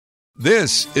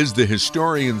This is the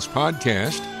Historians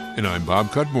Podcast, and I'm Bob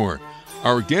Cudmore.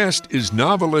 Our guest is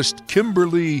novelist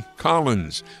Kimberly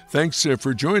Collins. Thanks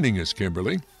for joining us,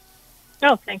 Kimberly.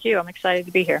 Oh, thank you. I'm excited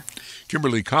to be here.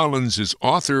 Kimberly Collins is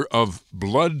author of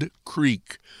Blood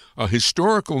Creek, a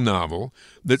historical novel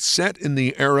that's set in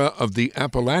the era of the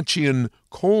Appalachian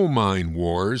coal mine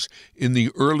wars in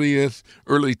the early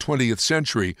 20th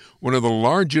century, one of the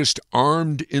largest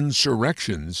armed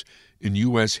insurrections in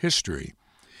U.S. history.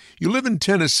 You live in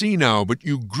Tennessee now, but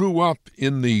you grew up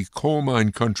in the coal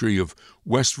mine country of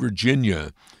West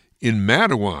Virginia, in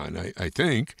Mattawan, I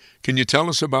think. Can you tell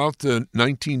us about the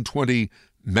 1920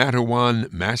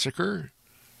 Mattawan Massacre?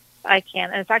 I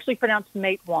can, and it's actually pronounced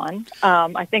Matewan.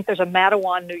 I think there's a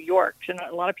Mattawan, New York, and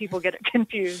a lot of people get it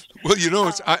confused. Well,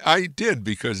 I did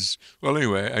because, well,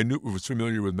 anyway, I was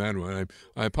familiar with Mattawan.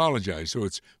 I apologize. So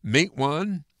it's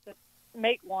Matewan?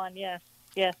 Matewan, yes.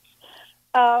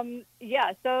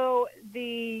 So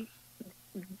the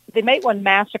Matewan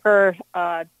Massacre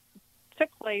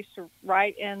took place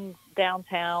right in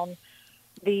downtown.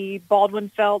 The Baldwin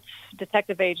Felts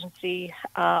Detective Agency,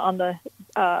 on the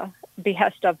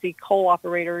behest of the coal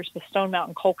operators, the Stone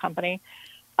Mountain Coal Company,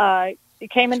 it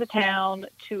came into town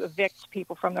to evict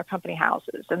people from their company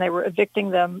houses, and they were evicting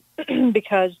them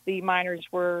because the miners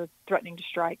were threatening to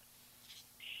strike.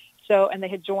 And they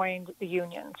had joined the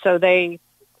union. So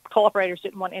coal operators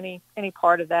didn't want any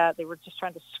part of that. They were just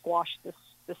trying to squash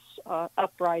this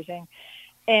uprising.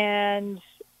 And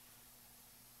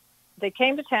they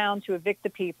came to town to evict the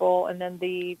people, and then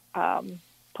the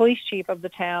police chief of the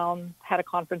town had a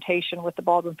confrontation with the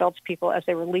Baldwin Felts people as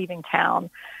they were leaving town.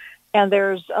 And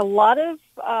there's a lot of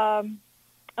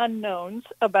unknowns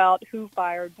about who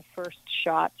fired the first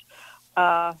shot.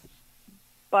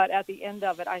 But at the end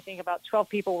of it, I think about 12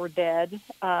 people were dead,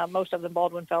 most of them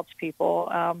Baldwin Felts people.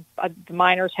 The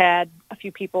miners had a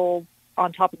few people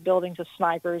on top of buildings as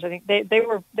snipers. I think they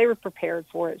were prepared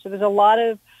for it. So there's a lot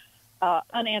of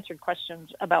unanswered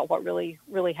questions about what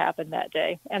really happened that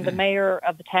day. And the mayor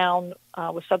of the town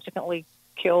was subsequently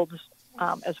killed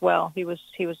as well. He was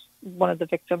one of the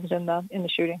victims in the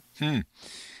shooting.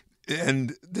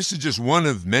 And this is just one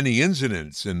of many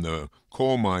incidents in the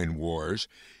coal mine wars.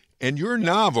 And your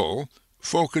novel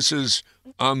focuses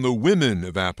on the women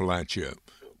of Appalachia.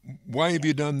 Why have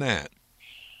you done that?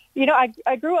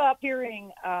 I grew up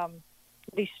hearing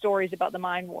these stories about the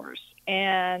mine wars,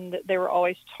 and they were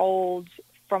always told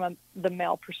from the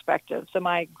male perspective. So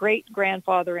my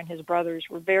great-grandfather and his brothers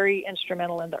were very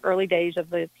instrumental in the early days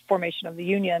of the formation of the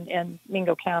Union in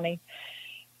Mingo County.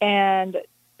 And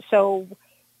so,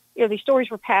 these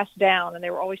stories were passed down, and they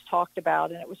were always talked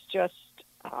about, and it was just...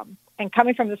 and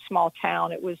coming from this small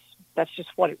town, that's just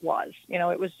what it was.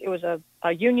 It was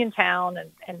a union town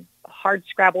and hard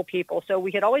scrabble people. So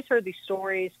we had always heard these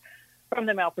stories from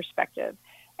the male perspective.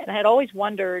 And I had always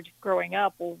wondered growing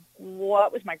up, well,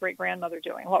 what was my great-grandmother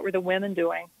doing? What were the women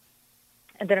doing?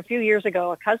 And then a few years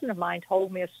ago, a cousin of mine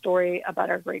told me a story about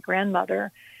our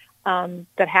great-grandmother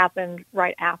that happened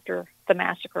right after the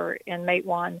massacre in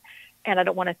Matewan. And I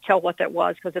don't want to tell what that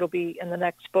was because it'll be in the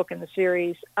next book in the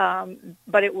series.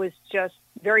 But it was just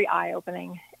very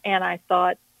eye-opening. And I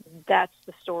thought, that's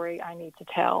the story I need to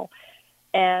tell.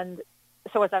 And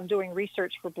so as I'm doing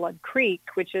research for Blood Creek,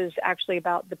 which is actually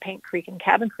about the Paint Creek and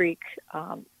Cabin Creek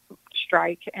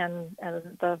strike and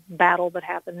the battle that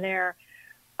happened there,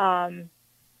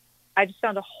 I just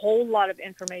found a whole lot of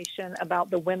information about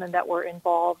the women that were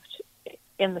involved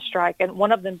in the strike, and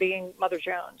one of them being Mother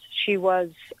Jones. She was,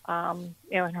 in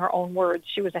her own words,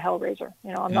 she was a hellraiser.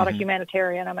 I'm not a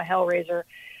humanitarian, I'm a hellraiser.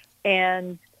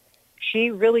 And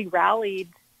she really rallied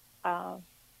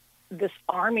this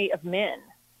army of men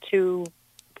to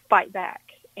fight back.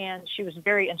 And she was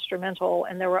very instrumental.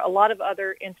 And there were a lot of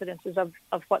other incidences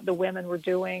of what the women were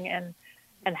doing and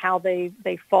how they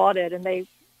fought it. And they,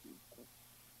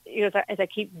 as I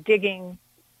keep digging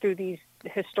through these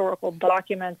historical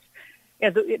documents,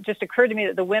 it just occurred to me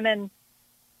that the women,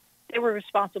 they were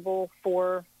responsible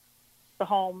for the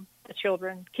home, the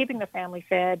children, keeping the family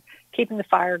fed, keeping the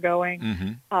fire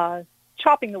going,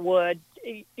 chopping the wood,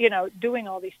 doing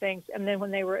all these things. And then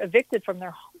when they were evicted from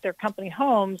their company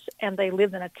homes and they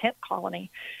lived in a tent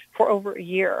colony for over a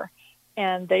year,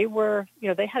 and they were,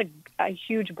 they had a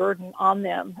huge burden on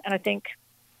them. And I think,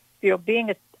 being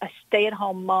a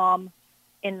stay-at-home mom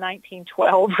in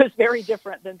 1912 was very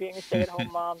different than being a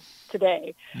stay-at-home mom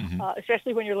today,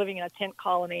 especially when you're living in a tent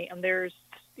colony and there's,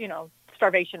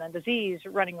 starvation and disease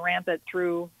running rampant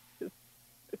through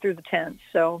the tents.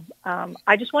 So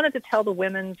I just wanted to tell the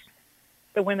women's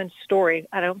story.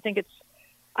 I don't think it's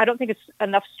I don't think it's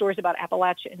enough stories about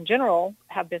Appalachia in general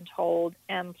have been told,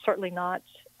 and certainly not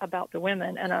about the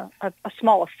women. And a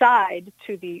small aside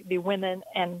to the women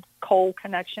and coal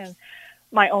connection,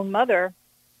 my own mother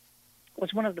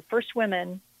was one of the first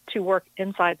women to work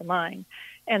inside the mine,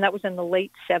 and that was in the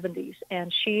late 70s.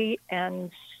 And she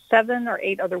and 7 or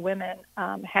 8 other women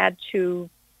had to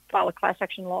file a class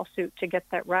action lawsuit to get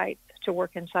that right to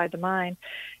work inside the mine.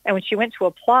 And when she went to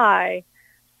apply,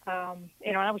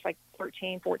 and I was like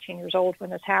 13, 14 years old when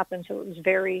this happened, so it was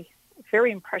very,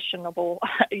 very impressionable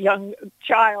young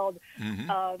child,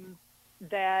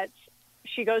 that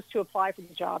she goes to apply for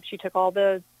the job. She took all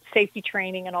the safety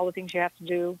training and all the things you have to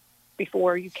do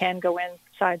before you can go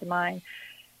inside the mine.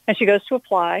 And she goes to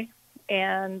apply,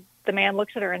 and the man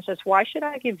looks at her and says, "Why should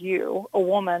I give you, a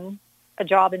woman, a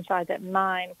job inside that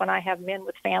mine when I have men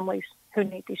with families who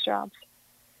need these jobs?"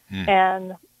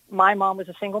 And my mom was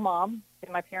a single mom,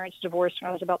 and my parents divorced when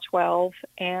I was about 12,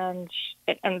 and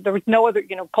there was no other,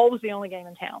 coal was the only game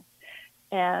in town.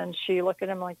 And she looked at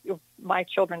him like, "My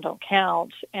children don't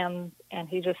count," and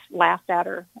he just laughed at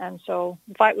her. And so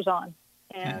the fight was on,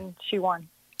 and she won.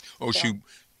 Oh, so.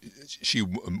 She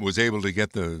was able to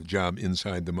get the job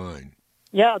inside the mine.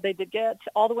 Yeah, they did get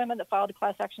all the women that filed a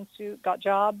class action suit got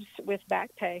jobs with back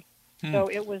pay. So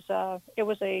it was a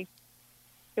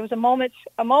moment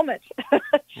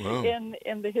Wow.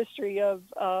 in the history of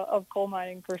coal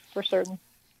mining for certain.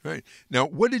 Right. Now,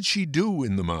 what did she do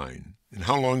in the mine, and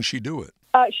how long did she do it?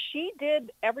 She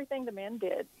did everything the men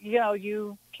did.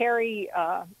 You carry.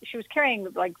 She was carrying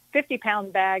like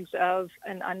 50-pound bags of,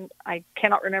 and I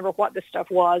cannot remember what this stuff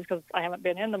was because I haven't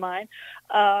been in the mine.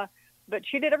 But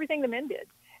she did everything the men did,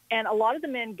 and a lot of the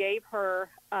men gave her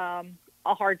a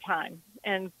hard time.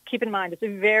 And keep in mind, it's a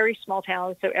very small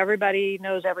town, so everybody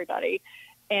knows everybody.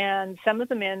 And some of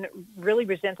the men really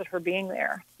resented her being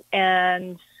there.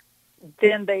 And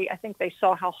then I think they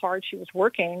saw how hard she was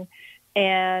working,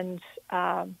 and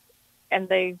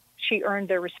she earned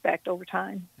their respect over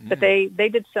time. But they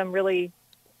did some really,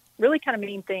 really kind of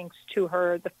mean things to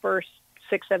her the first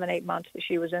 6, 7, 8 months that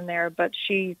she was in there. But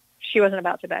she wasn't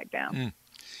about to back down.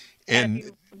 And if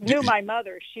you knew my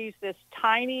mother, she's this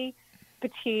tiny,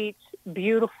 petite,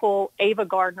 beautiful Ava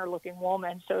Gardner-looking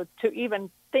woman. So to even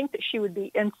think that she would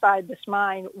be inside this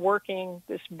mine working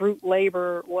this brute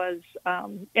labor was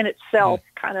in itself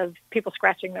kind of people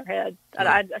scratching their head. And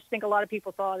I think a lot of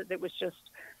people thought that it was just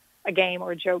a game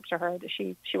or a joke to her, that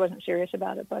she wasn't serious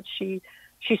about it. But she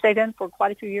stayed in for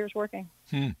quite a few years working.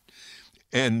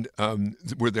 And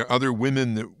were there other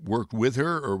women that worked with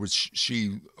her, or was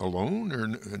she alone? Or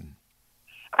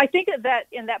I think that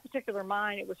in that particular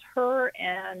mine, it was her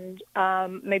and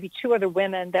maybe 2 other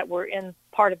women that were in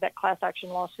part of that class action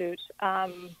lawsuit.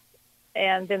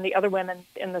 And then the other women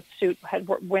in the suit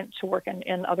went to work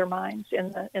in other mines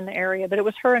in the area. But it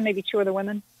was her and maybe 2 other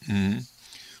women.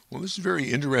 Well, this is very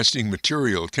interesting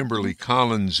material. Kimberly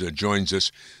Collins joins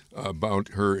us about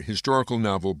her historical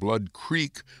novel, Blood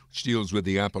Creek, which deals with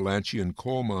the Appalachian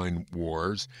coal mine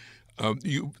wars.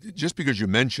 Just because you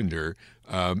mentioned her,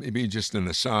 maybe just an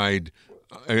aside,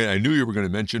 I knew you were going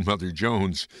to mention Mother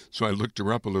Jones, so I looked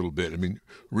her up a little bit. I mean,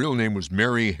 real name was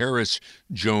Mary Harris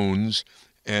Jones,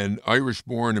 an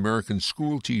Irish-born American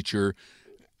school teacher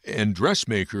and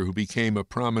dressmaker who became a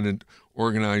prominent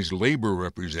organized labor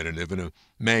representative in a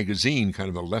magazine, kind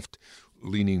of a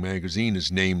left-leaning magazine,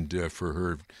 is named for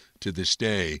her to this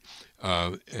day.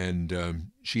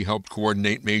 And she helped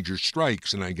coordinate major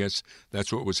strikes, and I guess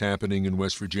that's what was happening in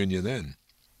West Virginia then.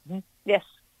 Yes.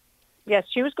 Yes,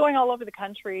 she was going all over the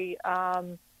country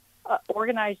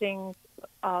organizing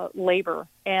labor,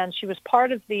 and she was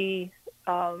part of the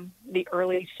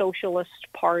early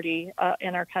socialist party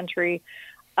in our country.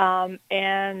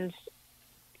 And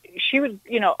she was,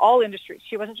 all industries.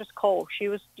 She wasn't just coal. She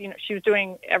was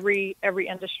doing every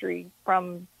industry,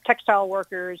 from textile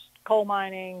workers, coal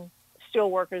mining, steel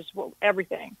workers,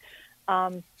 everything.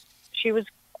 She was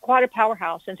quite a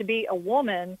powerhouse. And to be a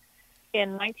woman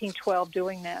in 1912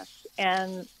 doing this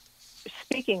and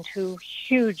speaking to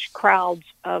huge crowds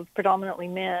of predominantly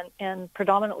men and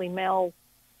predominantly male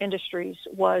industries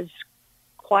was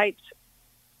quite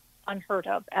unheard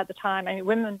of at the time. I mean,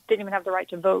 women didn't even have the right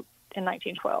to vote in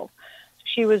 1912.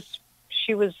 She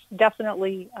was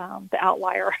definitely the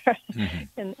outlier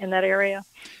in that area.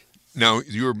 Now,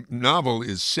 your novel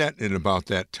is set in about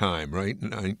that time, right?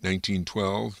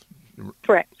 1912?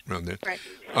 Correct. Around there. Correct.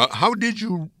 How did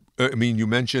you, you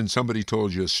mentioned somebody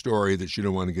told you a story that you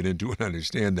don't want to get into, and I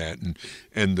understand that,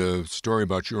 and the story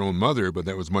about your own mother, but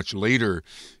that was much later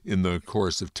in the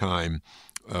course of time,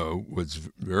 was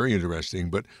very interesting.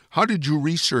 But how did you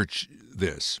research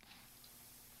this?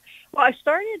 Well, I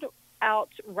started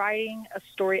out writing a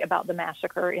story about the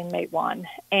massacre in Matewan,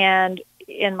 and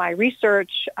in my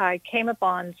research, I came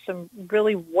upon some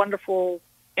really wonderful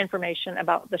information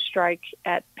about the strike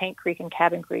at Paint Creek and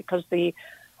Cabin Creek, because the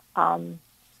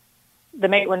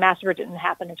Matewan massacre didn't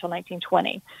happen until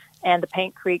 1920, and the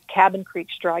Paint Creek Cabin Creek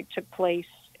strike took place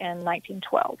in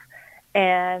 1912.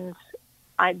 And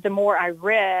the more I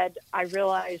read, I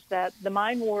realized that the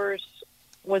mine wars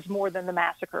was more than the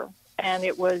massacre, and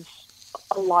it was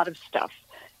a lot of stuff.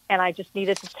 And I just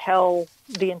needed to tell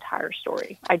the entire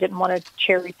story. I didn't want to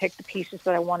cherry pick the pieces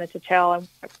that I wanted to tell. I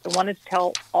wanted to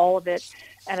tell all of it.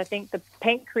 And I think the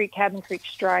Paint Creek, Cabin Creek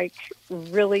strike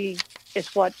really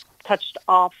is what touched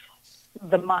off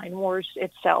the mine wars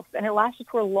itself. And it lasted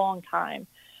for a long time.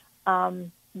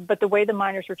 But the way the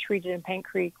miners were treated in Paint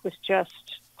Creek was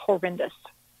just horrendous.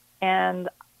 And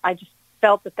I just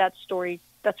felt that story,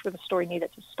 that's where the story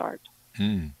needed to start.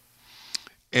 Mm.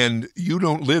 And you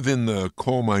don't live in the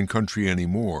coal mine country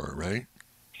anymore, right?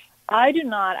 I do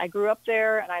not. I grew up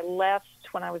there, and I left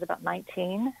when I was about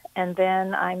 19, and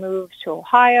then I moved to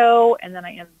Ohio, and then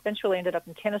I eventually ended up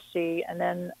in Tennessee, and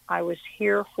then I was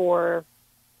here for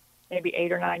maybe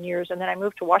 8 or 9 years, and then I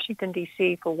moved to Washington,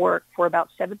 D.C. for work for about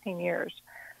 17 years,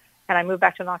 and I moved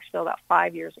back to Knoxville about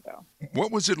 5 years ago.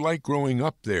 What was it like growing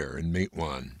up there in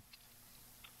Matewan?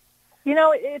 You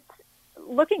know, it's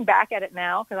looking back at it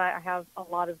now, because I have a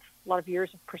lot of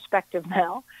years of perspective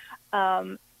now.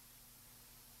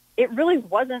 It really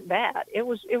wasn't bad. It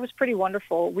was pretty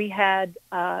wonderful. We had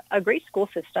a great school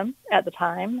system at the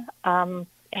time,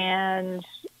 and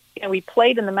we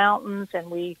played in the mountains, and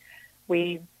we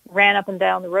ran up and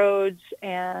down the roads,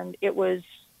 and it was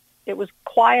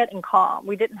quiet and calm.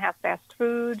 We didn't have fast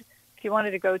food. If you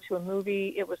wanted to go to a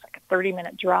movie, it was like a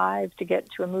 30-minute drive to get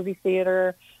to a movie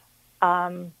theater.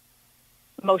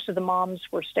 Most of the moms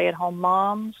were stay-at-home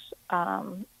moms.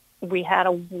 We had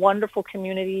a wonderful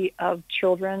community of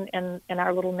children in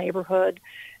our little neighborhood,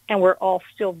 and we're all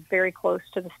still very close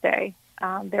to this day.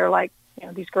 They're like,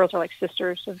 these girls are like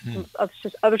sisters of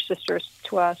other sisters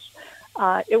to us.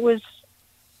 It was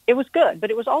good,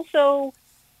 but it was also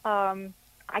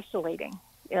isolating.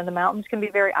 The mountains can be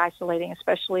very isolating,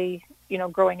 especially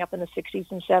growing up in the 60s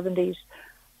and 70s.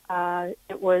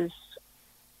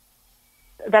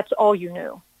 That's all you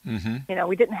knew. Mm-hmm.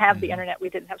 We didn't have the internet. We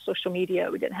didn't have social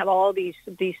media. We didn't have all these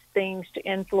things to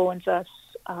influence us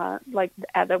like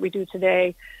that we do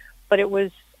today. But it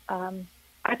was,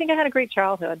 I think I had a great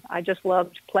childhood. I just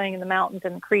loved playing in the mountains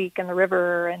and the creek and the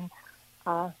river, and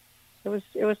it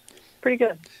was pretty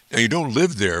good. Now, you don't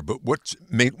live there, but what's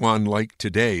Matewan like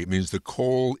today? I mean, is the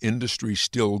coal industry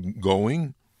still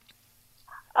going?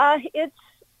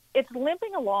 It's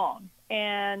limping along,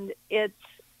 and it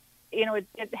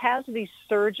has these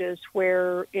surges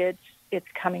where it's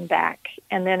coming back,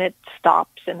 and then it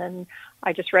stops. And then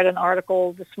I just read an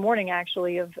article this morning,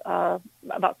 actually, of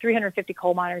about 350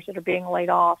 coal miners that are being laid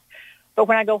off. But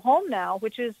when I go home now,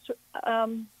 which is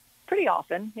pretty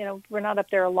often, we're not up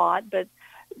there a lot, but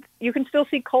you can still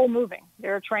see coal moving.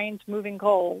 There are trains moving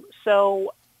coal.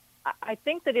 So I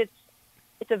think that it's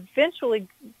eventually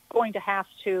going to have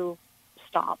to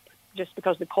stop, just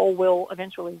because the coal will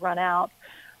eventually run out.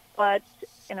 But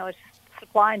it's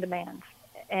supply and demand,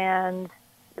 and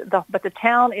but the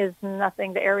town is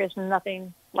nothing. The area is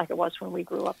nothing like it was when we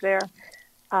grew up there.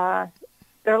 There are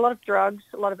a lot of drugs,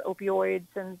 a lot of opioids,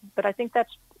 but I think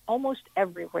that's almost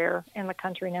everywhere in the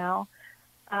country now.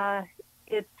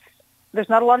 There's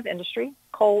not a lot of industry.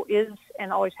 Coal is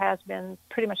and always has been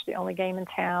pretty much the only game in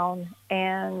town,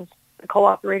 and the coal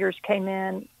operators came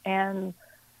in and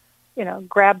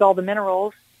grabbed all the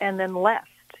minerals and then left.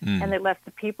 And they left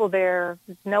the people there,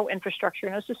 no infrastructure,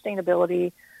 no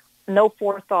sustainability, no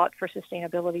forethought for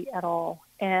sustainability at all.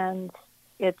 And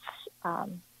it's,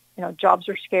 jobs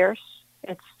are scarce.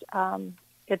 It's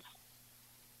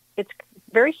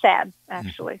very sad,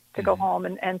 actually, to go home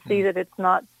and see that it's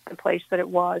not the place that it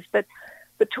was. But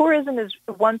tourism is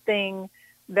one thing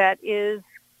that is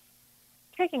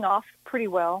taking off pretty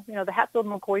well. The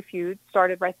Hatfield-McCoy feud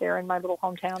started right there in my little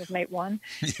hometown of Matewan.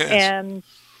 Yes.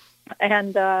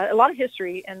 And a lot of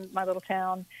history in my little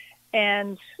town.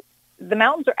 And the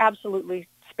mountains are absolutely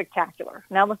spectacular.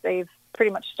 Now that they've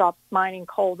pretty much stopped mining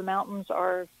coal, the mountains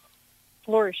are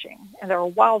flourishing. And there are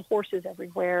wild horses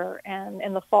everywhere. And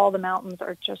in the fall, the mountains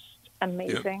are just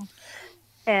amazing. Yep.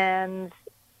 And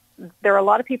there are a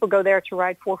lot of people go there to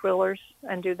ride four-wheelers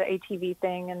and do the ATV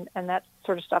thing and that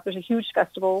sort of stuff. There's a huge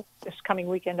festival this coming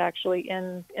weekend, actually,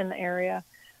 in the area.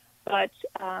 But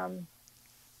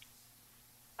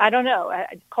I don't know.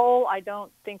 Coal, I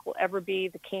don't think will ever be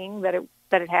the king that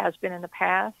it has been in the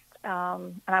past.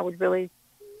 And I would really,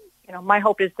 my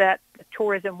hope is that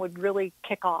tourism would really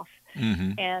kick off,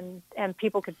 and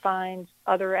people could find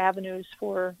other avenues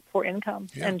for income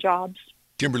and jobs.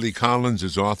 Kimberly Collins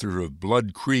is author of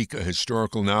Blood Creek, a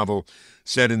historical novel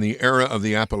set in the era of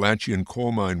the Appalachian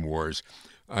coal mine wars.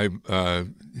 I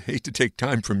hate to take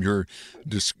time from your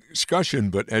discussion,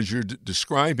 but as you're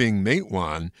describing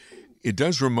Matewan, it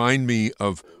does remind me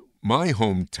of my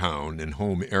hometown and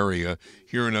home area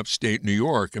here in upstate New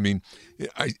York. I mean,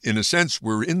 in a sense,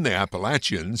 we're in the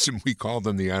Appalachians, and we call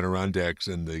them the Adirondacks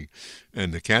and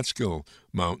the Catskill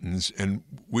Mountains. And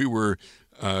we were,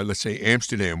 let's say,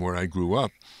 Amsterdam, where I grew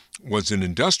up, was an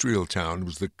industrial town. It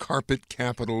was the carpet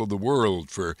capital of the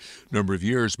world for a number of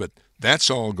years, but that's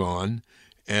all gone.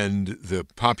 And the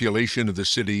population of the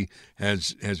city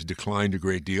has declined a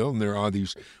great deal, and there are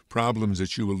these problems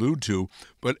that you allude to.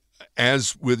 But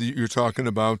as with you're talking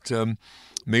about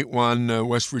Matewan,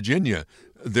 West Virginia,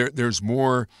 there's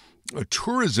more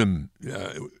tourism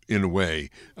in a way.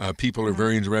 People are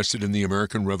very interested in the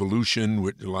American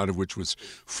Revolution, a lot of which was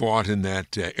fought in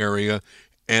that area,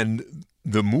 and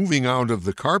the moving out of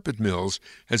the carpet mills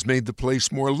has made the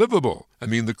place more livable. I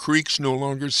mean, the creeks no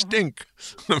longer stink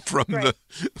from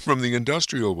the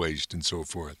industrial waste and so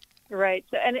forth. Right,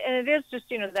 and it is just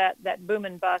that boom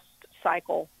and bust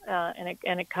cycle, and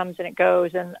it comes and it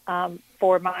goes. And I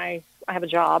have a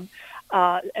job,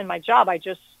 and my job, I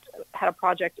just had a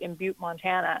project in Butte,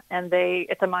 Montana, and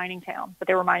it's a mining town, but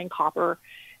they were mining copper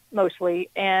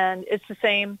mostly, and it's the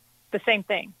same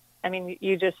thing. I mean,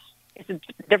 it's a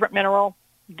different mineral,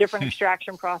 different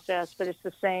extraction process, but it's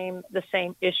the same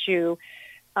issue.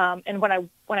 And when I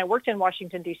worked in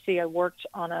Washington, D.C., I worked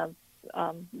on a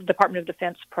Department of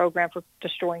Defense program for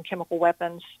destroying chemical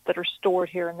weapons that are stored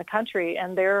here in the country.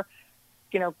 And they're,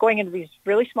 going into these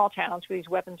really small towns where these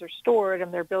weapons are stored,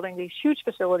 and they're building these huge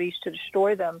facilities to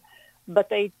destroy them. But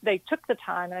they took the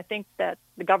time, and I think that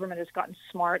the government has gotten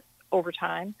smart over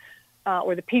time,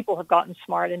 or the people have gotten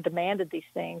smart and demanded these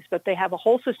things, but they have a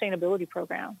whole sustainability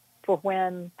program for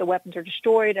when the weapons are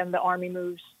destroyed and the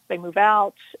Army they move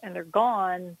out and they're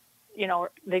gone.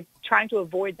 They're trying to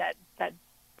avoid that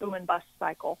boom and bust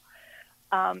cycle.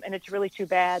 And it's really too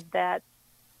bad that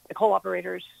the coal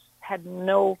operators had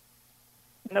no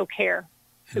care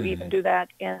to even do that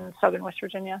in southern West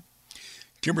Virginia.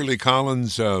 Kimberly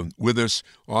Collins with us,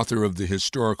 author of the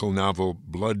historical novel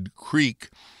Blood Creek.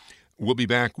 We'll be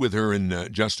back with her in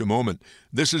just a moment.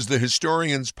 This is the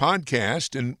Historians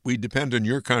Podcast, and we depend on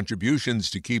your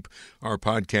contributions to keep our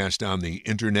podcast on the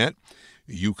internet.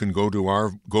 You can go to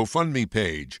our GoFundMe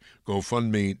page,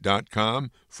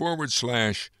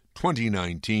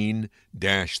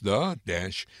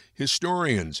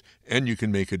 gofundme.com/2019-the-historians, and you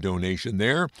can make a donation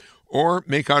there, or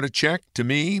make out a check to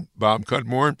me, Bob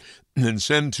Cudmore, and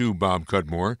send to Bob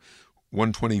Cudmore,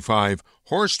 125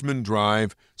 Horstman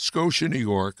Drive, Scotia, New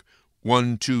York,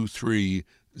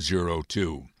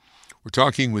 12302. We're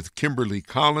talking with Kimberly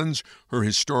Collins, her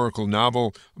historical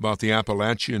novel about the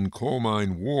Appalachian Coal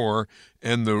Mine War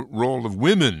and the role of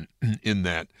women in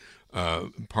that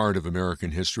part of American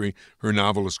history. Her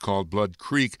novel is called Blood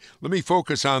Creek. Let me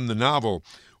focus on the novel.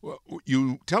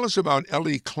 You tell us about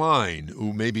Ellie Klein,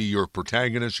 who may be your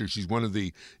protagonist, or she's one of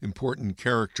the important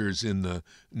characters in the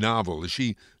novel. Is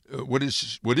she? What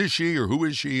is she, or who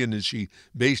is she, and is she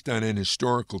based on an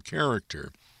historical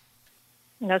character?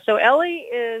 So Ellie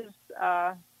is,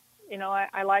 I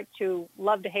like to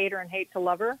love to hate her and hate to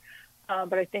love her,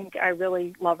 but I think I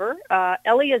really love her.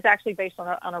 Ellie is actually based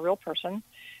on a real person,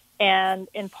 and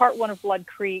in part one of Blood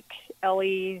Creek,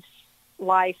 Ellie's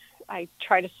life, I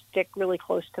try to stick really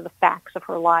close to the facts of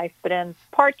her life, but in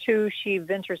part two, she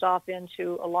ventures off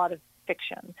into a lot of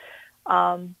fiction.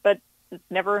 But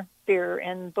never fear,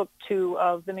 in book 2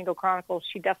 of the Mingo Chronicles,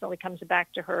 she definitely comes back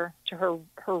to her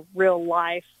real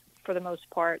life for the most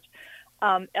part.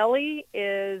 Ellie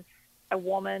is a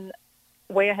woman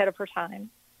way ahead of her time,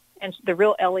 and the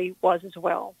real Ellie was as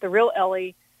well. The real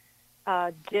Ellie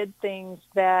did things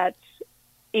that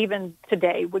even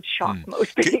today would shock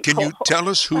most people. Can you tell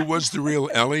us who was the real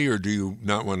Ellie, or do you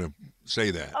not want to say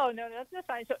that? Oh, no, that's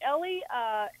fine. So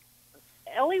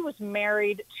Ellie was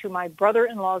married to my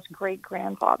brother-in-law's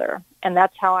great-grandfather, and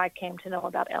that's how I came to know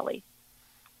about Ellie.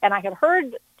 And I had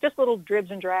heard just little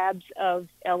dribs and drabs of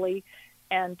Ellie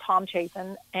and Tom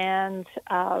Chapin, and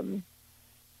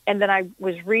then I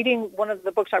was reading one of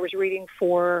the books I was reading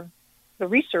for the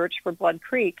research for Blood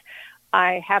Creek.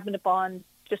 I happened upon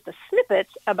just a snippet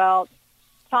about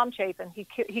Tom Chapin. He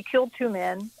killed 2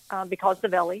 men because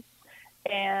of Ellie,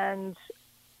 and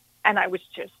I was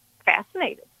just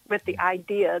fascinated with the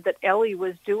idea that Ellie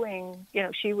was doing.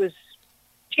 She was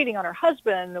cheating on her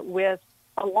husband with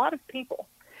a lot of people.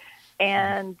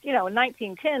 And, in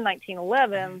 1910,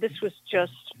 1911, this was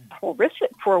just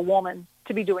horrific for a woman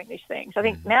to be doing these things. I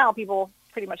think now people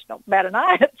pretty much don't bat an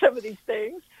eye at some of these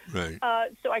things. Right.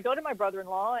 So I go to my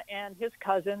brother-in-law and his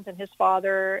cousins and his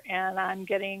father, and I'm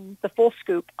getting the full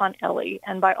scoop on Ellie.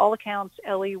 And by all accounts,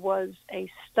 Ellie was a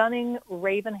stunning,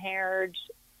 raven-haired,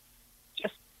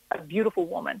 just a beautiful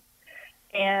woman,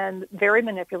 and very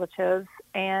manipulative,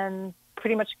 and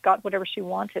pretty much got whatever she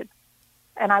wanted.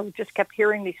 And I just kept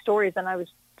hearing these stories, and I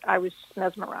was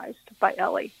mesmerized by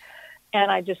Ellie.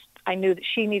 And I knew that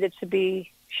she needed to be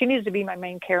my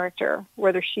main character.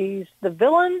 Whether she's the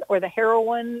villain or the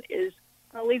heroine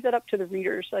I'll leave that up to the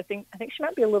readers. I think she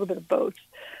might be a little bit of both.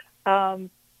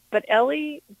 But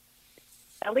Ellie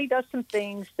does some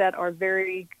things that are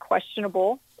very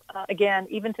questionable. Again,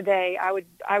 even today,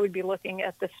 I would be looking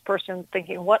at this person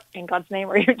thinking, "What in God's name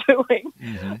are you doing?"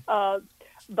 Mm-hmm.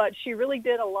 But she really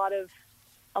did a lot of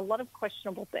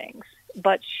questionable things.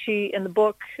 But she, in the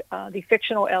book, the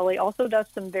fictional Ellie, also does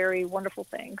some very wonderful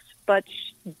things. But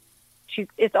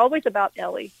it's always about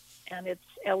Ellie, and it's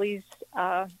Ellie's.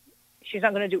 She's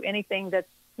not going to do anything that's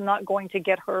not going to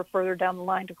get her further down the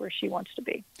line to where she wants to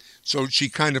be. So she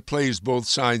kind of plays both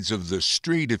sides of the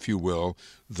street, if you will,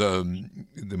 the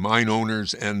mine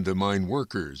owners and the mine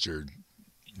workers.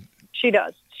 She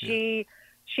does. Yeah.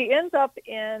 She ends up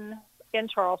in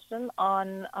Charleston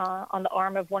on the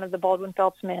arm of one of the Baldwin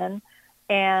Felts men,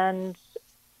 and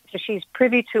so she's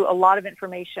privy to a lot of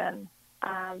information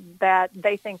that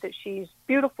they think that she's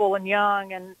beautiful and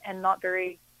young and not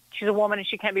very. She's a woman and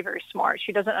she can't be very smart.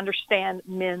 She doesn't understand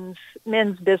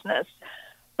men's business,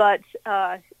 but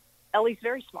Ellie's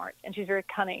very smart and she's very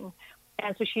cunning,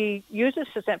 and so she uses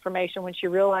this information when she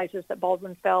realizes that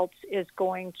Baldwin Felts is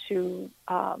going to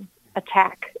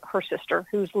attack her sister,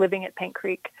 who's living at Paint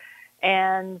Creek.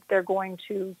 And they're going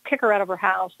to kick her out of her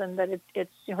house, and that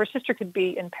it's her sister could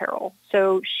be in peril.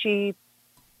 So she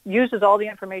uses all the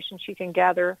information she can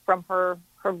gather from her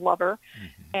lover,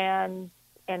 mm-hmm.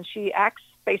 and she acts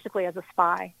basically as a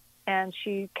spy. And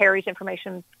she carries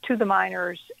information to the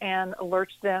miners and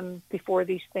alerts them before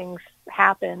these things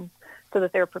happen, so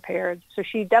that they're prepared. So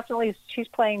she's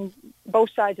playing both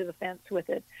sides of the fence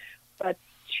with it, but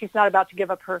she's not about to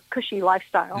give up her cushy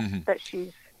lifestyle mm-hmm.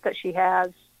 that she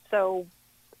has. So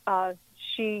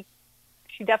she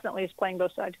definitely is playing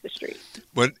both sides of the street.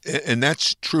 And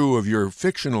that's true of your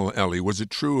fictional Ellie. Was it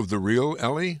true of the real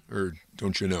Ellie, or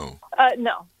don't you know?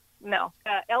 No.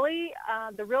 Ellie,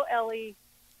 the real Ellie,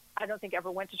 I don't think ever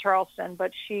went to Charleston,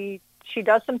 but she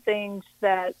does some things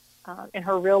that in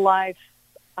her real life,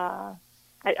 I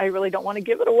really don't want to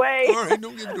give it away. All right,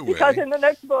 don't give it away. Because in the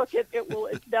next book,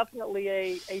 it's definitely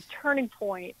a turning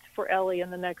point for Ellie in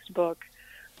the next book.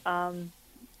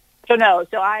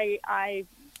 So I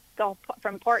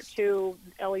from part 2,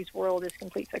 Ellie's world is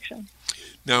complete fiction.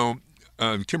 Now,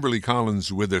 Kimberly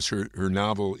Collins with us. Her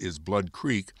novel is Blood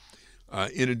Creek.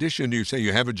 In addition, you say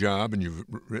you have a job and you've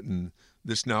written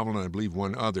this novel and I believe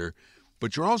one other,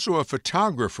 but you're also a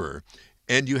photographer,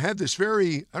 and you have this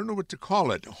very, I don't know what to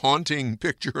call it, haunting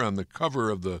picture on the cover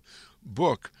of the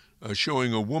book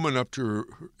showing a woman up to her,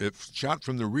 if shot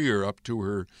from the rear, up to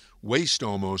her waist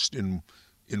almost in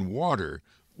water.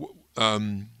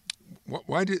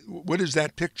 What is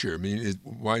that picture? I mean,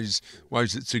 why is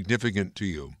it significant to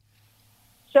you?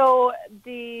 So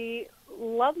the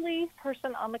lovely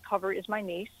person on the cover is my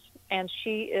niece, and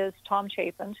she is Tom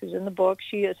Chapin's, who's in the book.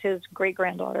 She is his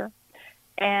great-granddaughter,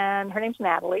 and her name's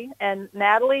Natalie. And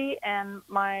Natalie and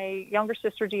my younger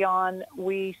sister, Dion,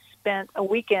 we spent a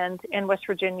weekend in West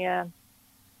Virginia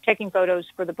taking photos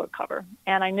for the book cover.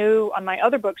 And I knew on my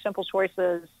other book, Simple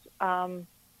Choices,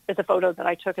 is a photo that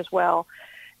I took as well.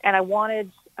 And I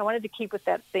wanted to keep with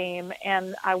that theme,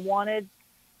 and I wasn't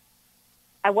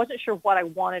sure what I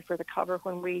wanted for the cover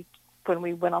when we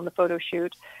went on the photo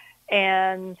shoot.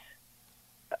 And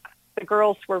the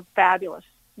girls were fabulous.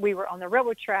 We were on the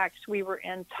railroad tracks, we were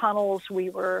in tunnels, we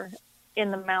were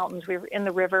in the mountains, we were in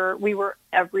the river, we were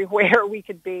everywhere we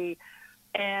could be.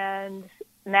 And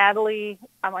Natalie,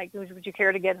 I'm like, would you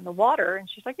care to get in the water? And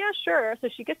she's like, yeah, sure. So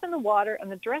she gets in the water, and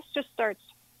the dress just starts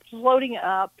floating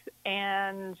up,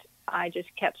 and I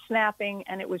just kept snapping,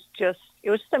 and it was just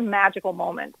a magical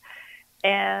moment.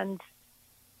 And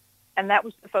that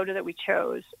was the photo that we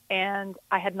chose. And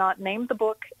I had not named the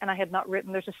book, and I had not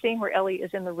written. There's a scene where Ellie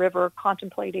is in the river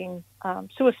contemplating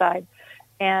suicide,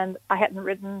 and I hadn't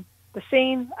written the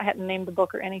scene. I hadn't named the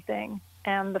book or anything.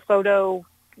 And the photo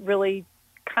really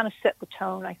kind of set the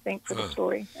tone, I think, for the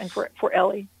story and for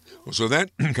Ellie. Well, so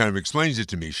that kind of explains it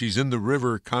to me. She's in the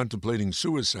river contemplating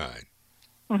suicide.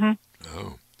 Mm-hmm.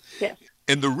 Oh. Yes.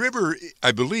 And the river,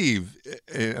 I believe,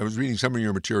 I was reading some of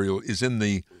your material, is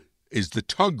the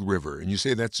Tug River, and you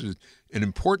say that's an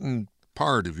important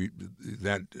part of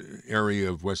that area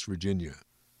of West Virginia.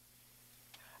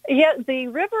 Yeah, the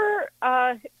river,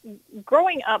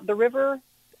 growing up, the river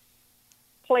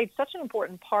played such an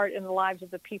important part in the lives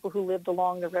of the people who lived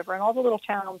along the river, and all the little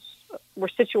towns were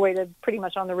situated pretty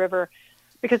much on the river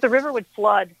because the river would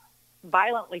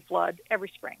violently flood every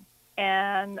spring.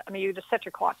 And, I mean, you just set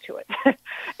your clock to it.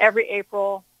 Every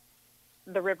April,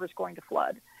 the river's going to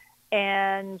flood.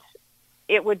 And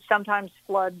it would sometimes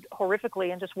flood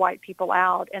horrifically and just wipe people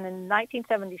out. And in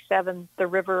 1977, the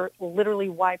river literally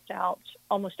wiped out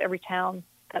almost every town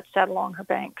that sat along her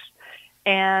banks.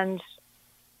 And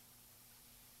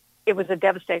it was a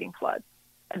devastating flood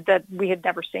that we had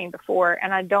never seen before.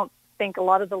 And I don't think a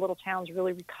lot of the little towns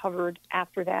really recovered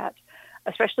after that,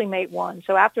 especially Mate 1.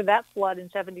 So after that flood in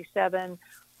 77,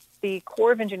 the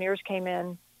Corps of Engineers came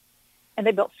in and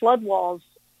they built flood walls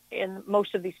in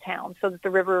most of these towns so that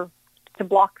to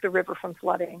block the river from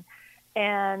flooding.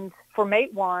 And for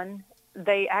Mate 1,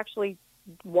 they actually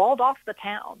walled off the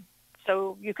town.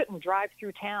 So you couldn't drive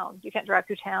through town. You can't drive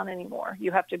through town anymore.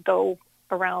 You have to go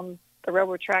around the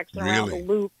railroad tracks and around the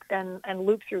loop and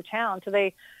loop through town. So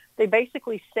they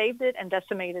basically saved it and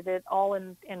decimated it all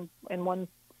in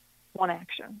one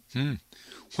action.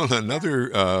 Well,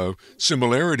 another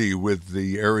similarity with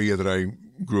the area that I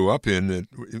grew up in, that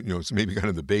it's maybe kind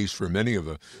of the base for many of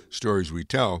the stories we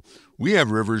tell. We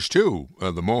have rivers too,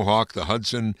 the Mohawk, the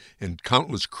Hudson, and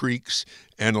countless creeks,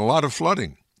 and a lot of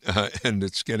flooding. And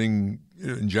it's getting,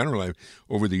 in general,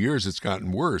 over the years, it's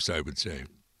gotten worse, I would say.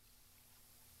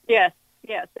 Yes,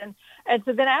 and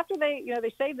so then after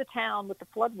they saved the town with the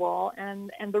flood wall,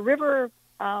 and the river.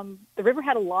 The river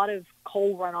had a lot of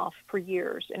coal runoff for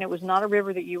years, and it was not a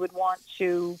river that you would want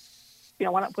to,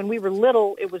 when we were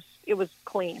little, it was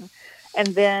clean. And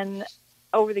then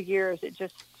over the years, it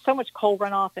just, so much coal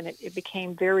runoff, and it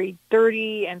became very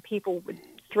dirty, and people would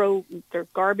throw their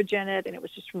garbage in it, and it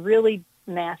was just really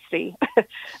nasty.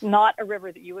 Not a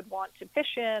river that you would want to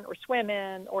fish in or swim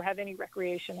in or have any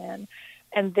recreation in.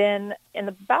 And then in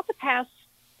about the past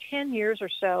 10 years or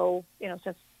so,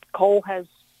 since coal has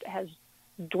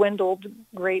dwindled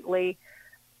greatly.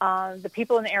 The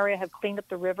people in the area have cleaned up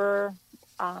the river.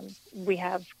 We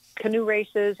have canoe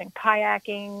races and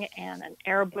kayaking and an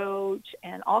airboat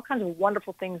and all kinds of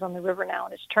wonderful things on the river now,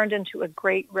 and it's turned into a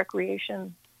great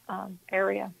recreation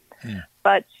area.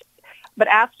 But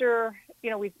after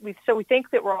we think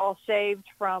that we're all saved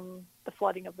from the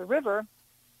flooding of the river,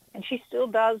 and she still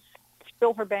does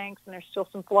fill her banks, and there's still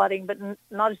some flooding, but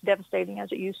not as devastating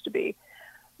as it used to be.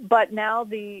 But now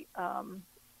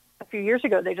a few years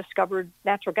ago, they discovered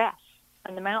natural gas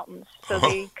in the mountains. So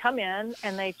they come in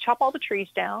and they chop all the trees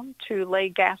down to lay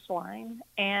gas line.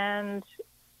 And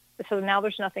so now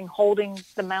there's nothing holding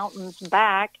the mountains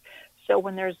back. So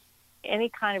when there's any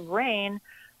kind of rain,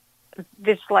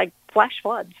 this like flash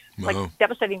floods, like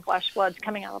devastating flash floods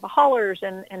coming out of the hollers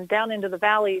and down into the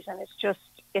valleys. And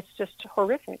it's just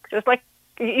horrific. So it's like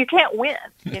you can't win,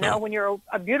 when you're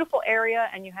a beautiful area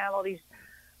and you have all these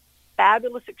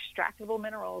fabulous extractable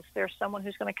minerals, there's someone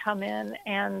who's going to come in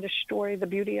and destroy the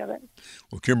beauty of it.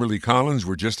 Well, Kimberly Collins,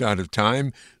 we're just out of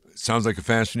time. Sounds like a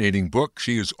fascinating book.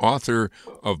 She is author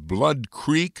of Blood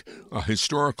Creek, a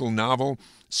historical novel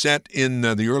set in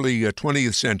the early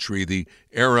 20th century, the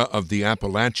era of the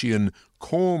Appalachian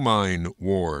coal mine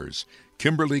wars.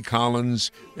 Kimberly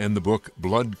Collins and the book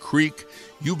Blood Creek.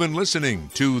 You've been listening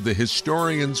to the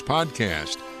Historians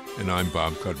Podcast, and I'm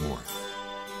Bob Cudmore.